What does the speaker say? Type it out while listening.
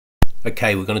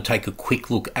Okay, we're going to take a quick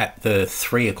look at the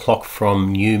 3 o'clock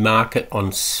from Newmarket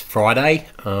on Friday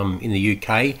in the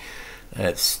UK.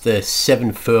 It's the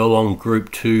 7 furlong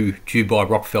Group 2 Dubai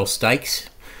Rockfel Stakes.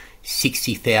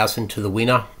 60,000 to the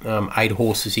winner, 8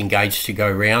 horses engaged to go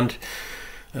round.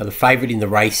 The favourite in the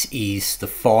race is the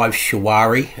 5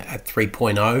 Shuwari at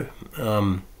 3.0. We're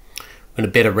going to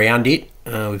bet around it.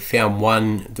 We've found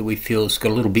one that we feel has got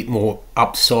a little bit more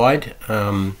upside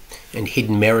and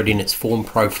hidden merit in its form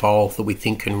profile that we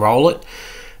think can roll it.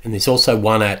 And there's also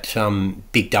one at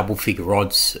big double figure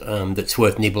odds that's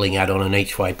worth nibbling at on an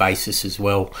each way basis as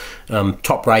well.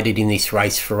 Top rated in this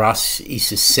race for us is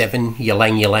the 7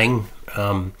 Ylang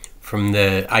from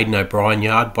the Aidan O'Brien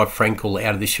yard by Frankel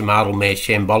out of the Shuwari mare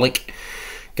Shambolic.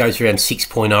 Goes around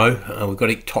 6.0. We've got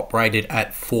it top rated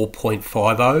at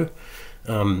 4.50.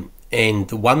 And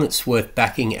the one that's worth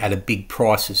backing at a big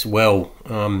price as well,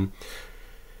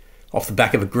 off the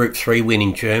back of a Group 3 win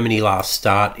in Germany last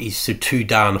start, is the Too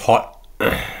Darn Hot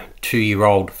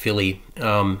 2-year-old filly.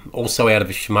 Also out of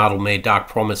a Shuwari mare, Dark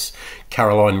Promise,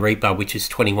 Caroline Reaper, which is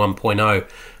 21.0.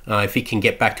 If it can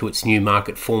get back to its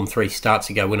Newmarket form 3 starts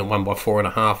ago when it won by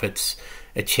 4.5, it's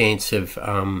a chance of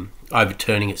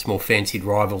overturning its more fancied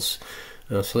rivals.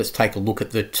 So let's take a look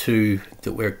at the 2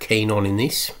 that we're keen on in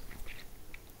this.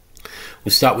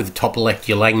 We'll start with the top elect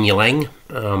Ylang.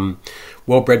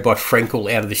 Well bred by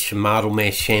Frankel out of the Shuwari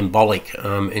mare Shambolic,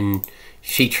 and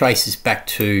she traces back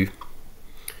to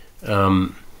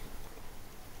the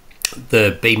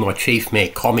Be My Chief mare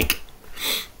Comic,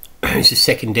 who's the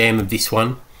second dam of this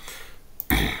one.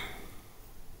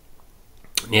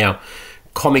 Now,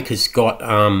 Comic has got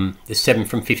the 7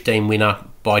 from 15 winner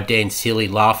by Dan Seeley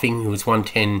Laughing, who was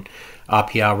 110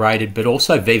 RPR rated, but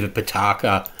also Viva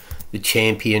Pitaka, the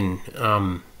champion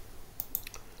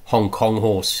Hong Kong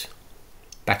horse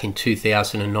back in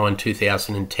 2009,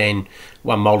 2010,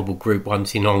 won multiple Group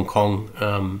 1s in Hong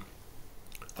Kong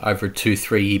over a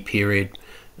 2-3 year period.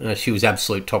 She was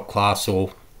absolute top class,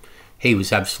 or he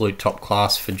was absolute top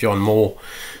class for John Moore.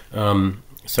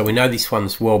 So we know this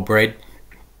one's well bred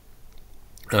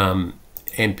and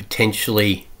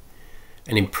potentially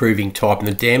an improving type. And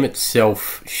the dam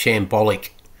itself,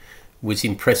 Shambolic, was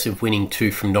impressive, winning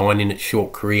 2 from 9 in its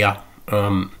short career.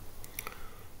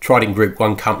 Tried in Group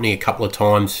 1 company a couple of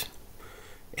times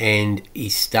and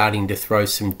is starting to throw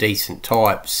some decent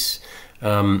types.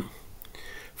 Failed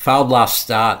last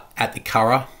start at the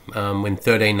Curragh when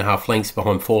 13.5 lengths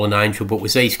behind Fallen Angel, but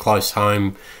was eased close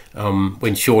home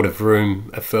when short of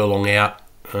room, a furlong out.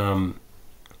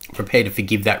 Prepared to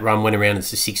forgive that run, went around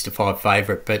as a 6-5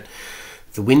 favourite, but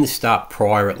the win the start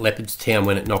prior at Leopardstown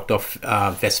when it knocked off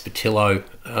Vespertillo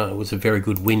was a very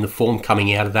good win. The form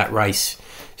coming out of that race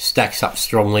stacks up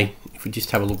strongly. If we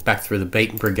just have a look back through the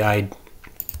beaten brigade,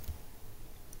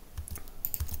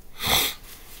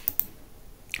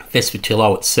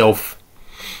 Vespertillo itself,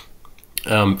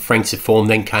 Frank's form,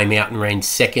 then came out and ran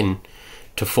second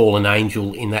to Fallen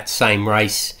Angel in that same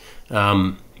race,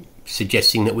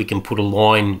 suggesting that we can put a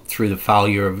line through the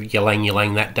failure of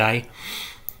Ylang that day.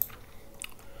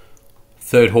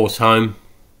 Third horse home,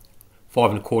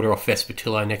 5.25 off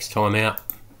Vespertillo next time out.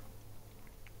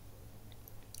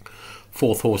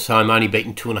 Fourth horse home, only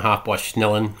beaten 2.5 by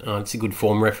Schnellen. It's a good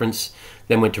form reference.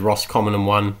 Then went to Roscommon and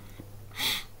won.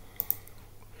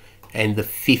 And the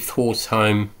fifth horse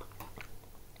home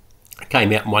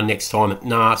came out and won next time at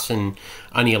Nas, and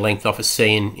only a length off a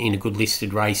C in a good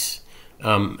listed race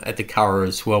at the Curragh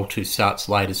as well, 2 starts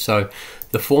later. So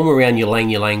the form around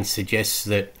Ylang suggests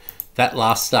that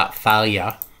last start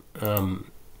failure,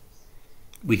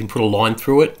 we can put a line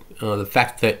through it. The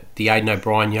fact that the Aidan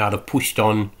O'Brien yard have pushed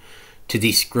on to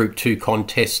this Group 2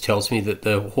 contest tells me that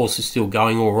the horse is still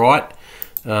going all right.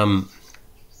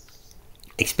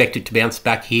 Expect it to bounce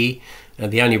back here.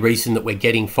 The only reason that we're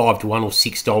getting 5 to 1 or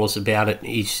 $6 about it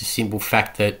is the simple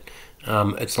fact that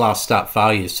it's last start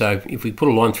failure. So if we put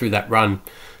a line through that run,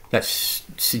 that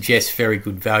suggests very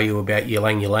good value about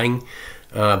Ylang.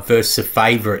 Versus the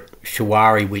favourite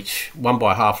Shuwari, which won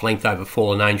by half length over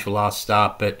Fallen Angel last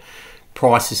start, but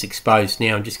price is exposed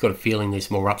now and just got a feeling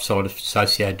there's more upside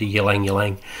associated to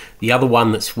Ylang. The other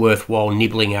one that's worthwhile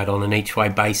nibbling at on an each way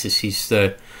basis is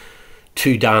the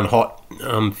Too Darn Hot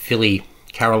filly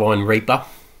Caroline Reaper.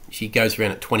 She goes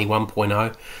around at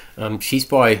 21.0. She's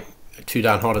by Too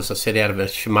Darn Hot, as I said, out of a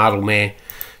Shuwari mare,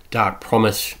 Dark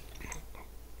Promise.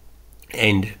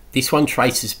 And this one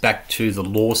traces back to the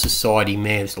Law Society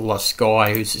mare, La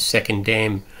Sky, who's the second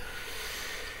dam.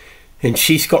 And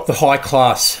she's got the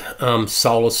high-class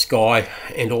Solar Sky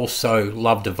and also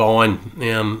Love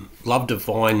Divine. Love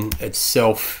Divine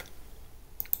itself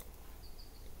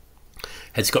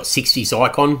Has got 60s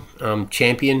Icon,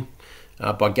 champion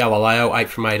by Galileo, 8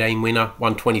 from 18 winner,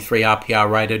 123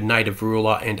 RPR rated, Native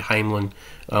Ruler and Hamelin,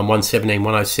 117,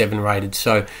 107 rated.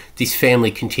 So this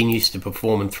family continues to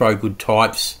perform and throw good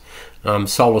types.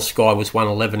 Solar Sky was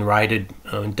 111 rated,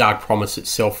 and Dark Promise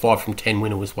itself, 5 from 10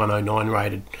 winner, was 109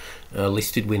 rated,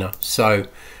 listed winner. So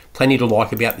plenty to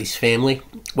like about this family.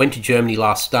 Went to Germany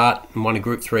last start and won a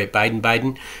Group 3 at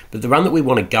Baden-Baden. But the run that we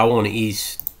want to go on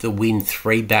is the Win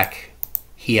 3 back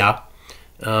here,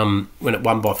 when it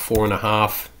won by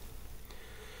 4.5.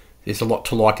 There's a lot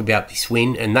to like about this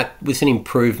win, and that was an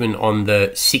improvement on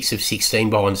the 6 of 16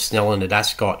 behind Snellen at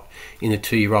Ascot in the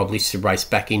 2-year-old listed race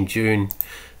back in June.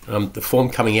 The form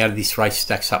coming out of this race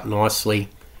stacks up nicely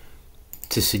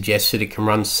to suggest that it can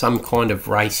run some kind of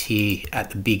race here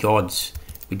at the big odds.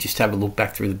 We just have a look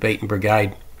back through the beaten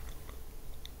brigade.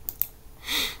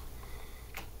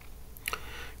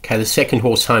 Okay, the second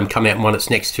horse home come out and won its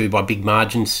next 2 by big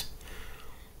margins,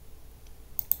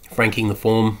 franking the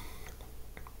form.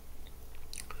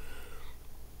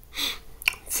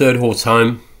 Third horse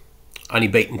home, only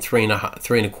beaten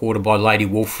 3.25 by Lady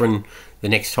Wolfram the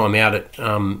next time out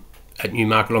at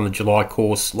Newmarket on the July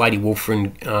course. Lady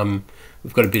Wolfram,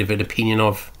 we've got a bit of an opinion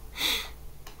of.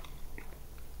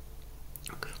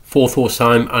 Fourth horse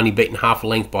home, only beaten half a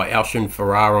length by Alshon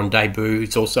Farrar on debut.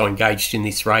 It's also engaged in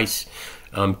this race,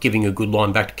 giving a good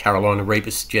line back to Carolina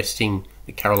Reaper, suggesting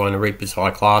that Carolina Reaper's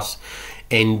high class.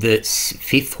 And the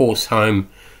fifth horse home,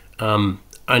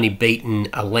 only beaten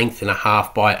a length and a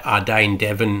half by Ardane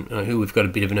Devon, who we've got a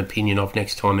bit of an opinion of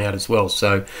next time out as well.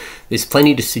 So there's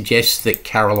plenty to suggest that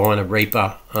Carolina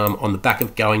Reaper, on the back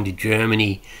of going to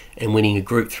Germany and winning a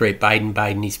Group 3 at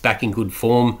Baden-Baden, is back in good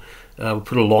form. We'll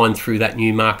put a line through that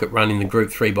Newmarket run in the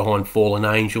Group 3 behind Fallen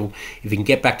Angel. If it can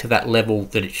get back to that level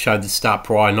that it showed the start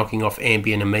prior, knocking off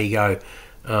Ambient Amigo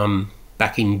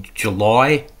back in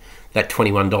July, that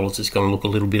 $21 is going to look a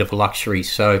little bit of a luxury.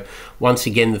 So once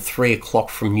again, the 3 o'clock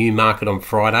from Newmarket on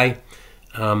Friday,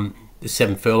 the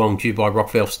 7 furlong Dubai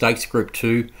Rockfel Stakes Group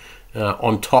 2.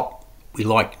 On top, we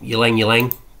like Ylang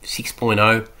Ylang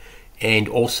 6.0, and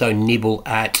also Nibble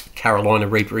at Carolina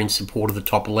Reaper in support of the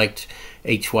top elect,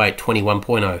 each way at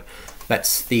 21.0.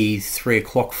 That's the 3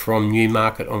 o'clock from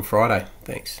Newmarket on Friday.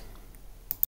 Thanks.